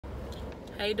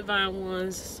Hey, Divine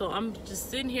Ones. So I'm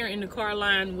just sitting here in the car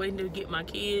line waiting to get my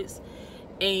kids,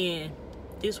 and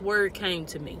this word came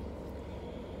to me.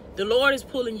 The Lord is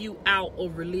pulling you out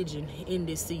of religion in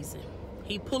this season.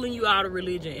 He's pulling you out of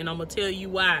religion, and I'm going to tell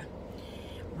you why.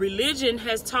 Religion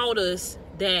has taught us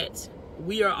that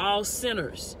we are all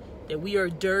sinners, that we are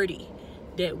dirty,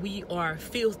 that we are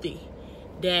filthy,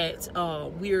 that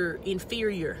we're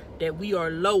inferior, that we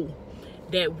are low,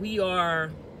 that we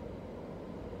are,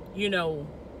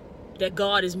 that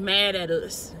God is mad at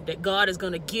us, that God is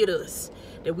going to get us,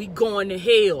 that we going to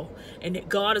hell, and that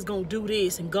God is going to do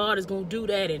this and God is going to do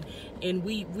that. And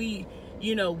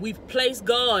we've placed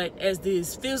God as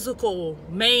this physical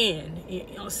man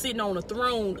sitting on a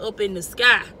throne up in the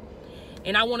sky.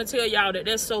 And I want to tell y'all that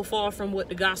that's so far from what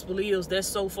the gospel is. That's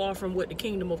so far from what the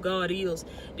kingdom of God is.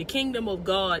 The kingdom of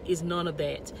God is none of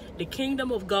that. The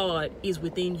kingdom of God is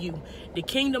within you. The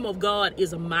kingdom of God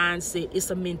is a mindset. It's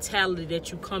a mentality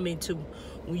that you come into.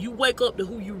 When you wake up to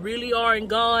who you really are in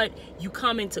God, you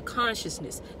come into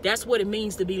consciousness. That's what it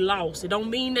means to be lost. It don't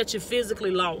mean that you're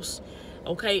physically lost.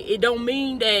 Okay? It don't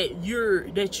mean that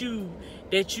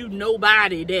you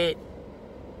nobody, that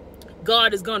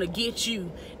God is going to get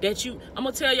you, I'm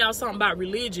going to tell y'all something about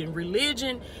religion.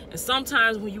 Religion, and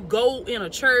sometimes when you go in a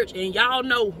church, and y'all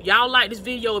know, y'all like this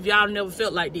video if y'all never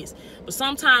felt like this, but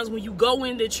sometimes when you go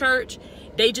into church,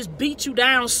 they just beat you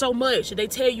down so much. They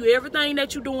tell you everything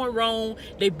that you're doing wrong.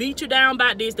 They beat you down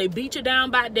by this. They beat you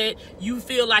down by that. You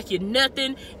feel like you're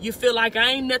nothing. You feel like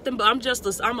I ain't nothing, but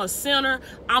I'm a sinner.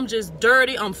 I'm just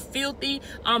dirty. I'm filthy.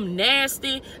 I'm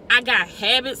nasty. I got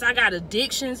habits. I got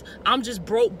addictions. I'm just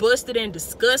broke, busted, and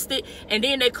disgusted. And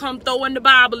then they come throwing the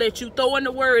Bible at you, throwing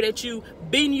the word at you,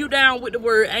 beating you down with the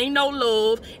word. Ain't no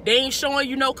love. They ain't showing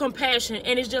you no compassion.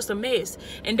 And it's just a mess.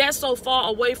 And that's so far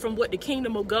away from what the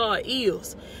kingdom of God is.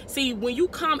 See, when you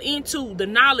come into the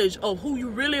knowledge of who you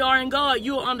really are in God,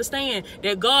 you'll understand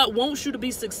that God wants you to be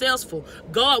successful.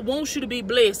 God wants you to be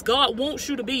blessed. God wants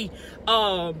you to be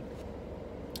on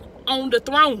the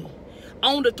throne.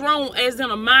 On the throne as in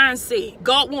a mindset.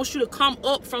 God wants you to come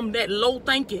up from that low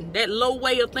thinking, that low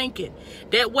way of thinking,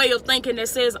 that way of thinking that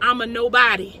says, I'm a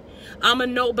nobody. I'm a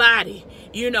nobody.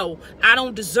 I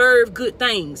don't deserve good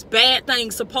things. Bad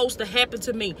things supposed to happen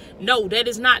to me. No, that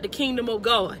is not the kingdom of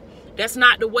God. That's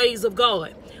not the ways of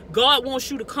God. God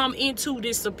wants you to come into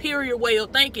this superior way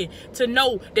of thinking to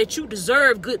know that you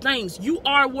deserve good things. You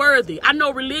are worthy. I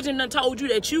know religion done told you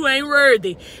that you ain't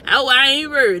worthy. Oh, I ain't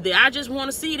worthy. I just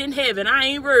want to see it in heaven. I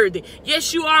ain't worthy.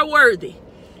 Yes, you are worthy.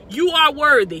 You are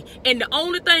worthy. And the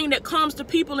only thing that comes to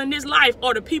people in this life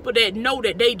are the people that know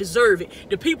that they deserve it.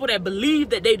 The people that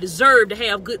believe that they deserve to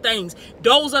have good things.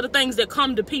 Those are the things that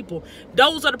come to people.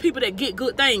 Those are the people that get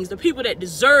good things. The people that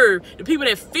deserve, the people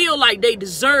that feel like they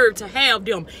deserve to have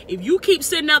them. If you keep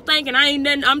sitting there thinking I ain't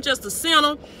nothing, I'm just a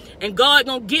sinner and God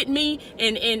gonna get me,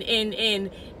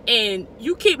 and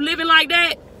you keep living like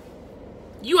that,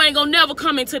 you ain't gonna never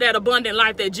come into that abundant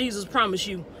life that Jesus promised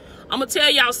you. I'm gonna tell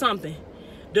y'all something.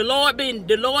 The Lord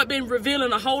been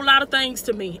revealing a whole lot of things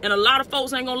to me. And a lot of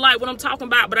folks ain't gonna like what I'm talking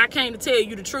about, but I came to tell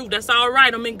you the truth. That's all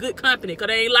right. I'm in good company, because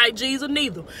they ain't like Jesus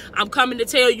neither. I'm coming to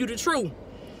tell you the truth.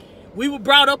 We were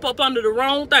brought up under the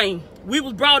wrong thing. We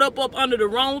was brought up under the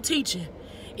wrong teaching.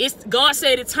 God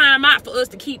said it's time out for us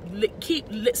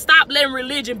to stop letting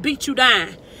religion beat you down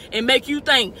and make you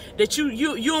think that you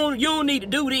don't need to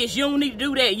do this, you don't need to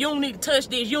do that, you don't need to touch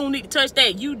this, you don't need to touch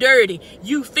that, you dirty,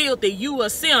 you filthy, you a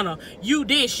sinner, you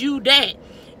this, you that.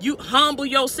 You humble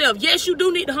yourself. Yes, you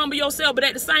do need to humble yourself, but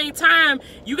at the same time,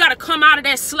 you got to come out of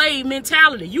that slave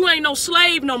mentality. You ain't no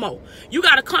slave no more. You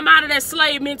got to come out of that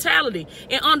slave mentality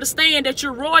and understand that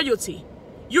you're royalty.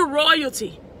 You're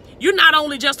royalty. You're not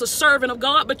only just a servant of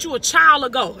God, but you're a child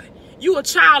of God. You're a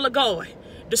child of God.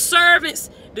 The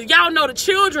servants, y'all know the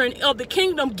children of the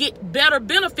kingdom get better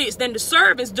benefits than the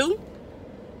servants do.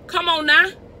 Come on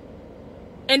now.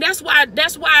 And that's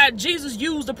why Jesus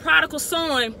used the prodigal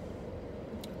son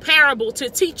parable to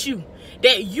teach you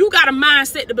that you got a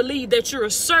mindset to believe that you're a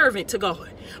servant to God.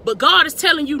 But God is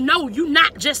telling you, no, you're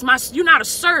not a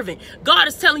servant. God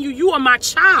is telling you, you are my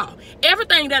child.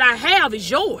 Everything that I have is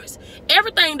yours.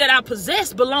 Everything that I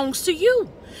possess belongs to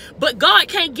you. But God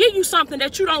can't give you something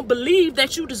that you don't believe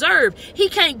that you deserve. He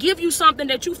can't give you something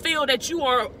that you feel that you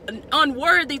are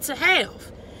unworthy to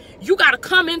have. You got to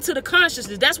come into the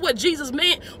consciousness. That's what Jesus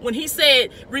meant when he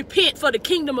said, repent, for the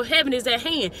kingdom of heaven is at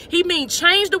hand. He means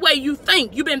change the way you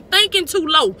think. You've been thinking too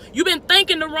low. You've been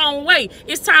thinking the wrong way.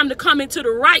 It's time to come into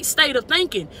the right state of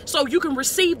thinking so you can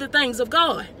receive the things of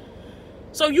God.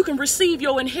 So you can receive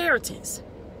your inheritance.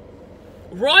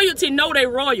 Royalty know they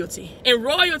royalty, and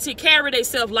royalty carry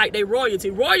themselves like they royalty.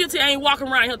 Royalty ain't walking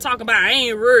around here talking about, I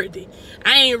ain't worthy.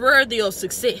 I ain't worthy of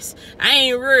success. I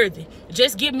ain't worthy.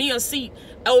 Just give me a seat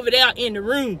over there in the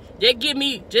room. Just give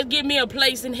me a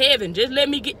place in heaven. Just let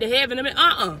me get to heaven. I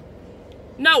mean,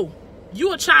 no,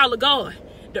 you a child of God.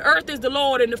 The earth is the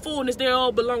Lord, and the fullness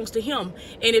thereof belongs to him.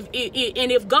 And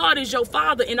if God is your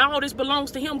father and all this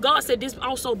belongs to him, God said this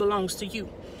also belongs to you.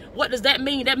 What does that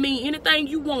mean? That means anything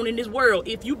you want in this world,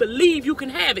 if you believe you can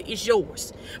have it, it's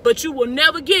yours. But you will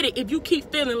never get it if you keep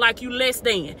feeling like you less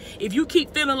than. If you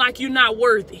keep feeling like you're not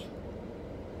worthy.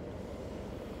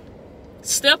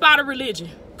 Step out of religion.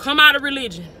 Come out of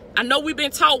religion. I know we've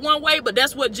been taught one way, but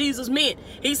that's what Jesus meant.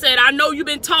 He said, I know you've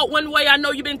been taught one way. I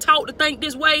know you've been taught to think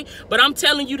this way, but I'm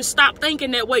telling you to stop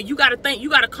thinking that way. You got to think, you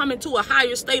got to come into a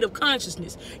higher state of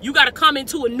consciousness. You got to come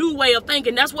into a new way of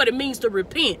thinking. That's what it means to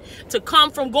repent, to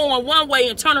come from going one way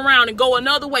and turn around and go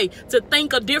another way, to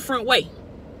think a different way.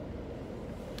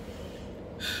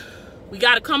 We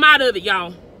got to come out of it,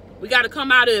 y'all. We got to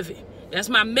come out of it. That's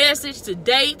my message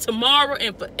today, tomorrow,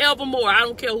 and forevermore. I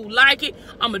don't care who like it.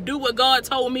 I'm going to do what God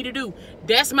told me to do.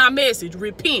 That's my message.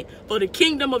 Repent, for the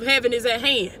kingdom of heaven is at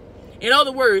hand. In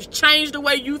other words, change the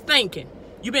way you thinking.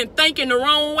 You've been thinking the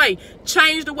wrong way.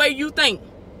 Change the way you think.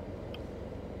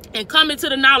 And come into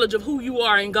the knowledge of who you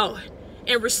are in God.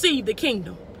 And receive the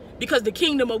kingdom. Because the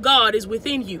kingdom of God is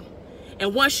within you.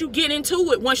 And once you get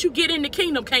into it, once you get in the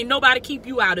kingdom, can't nobody keep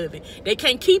you out of it. They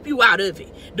can't keep you out of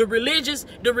it. The religious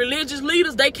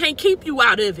leaders, they can't keep you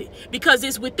out of it because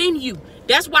it's within you.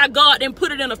 That's why God didn't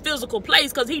put it in a physical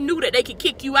place, because he knew that they could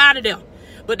kick you out of there.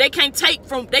 But they can't take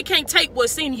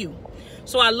what's in you.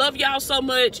 So I love y'all so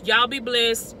much. Y'all be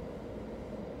blessed.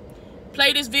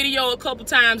 Play this video a couple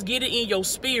times. Get it in your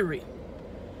spirit.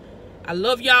 I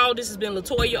love y'all. This has been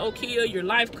Latoya Okia, your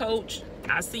life coach.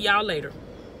 I'll see y'all later.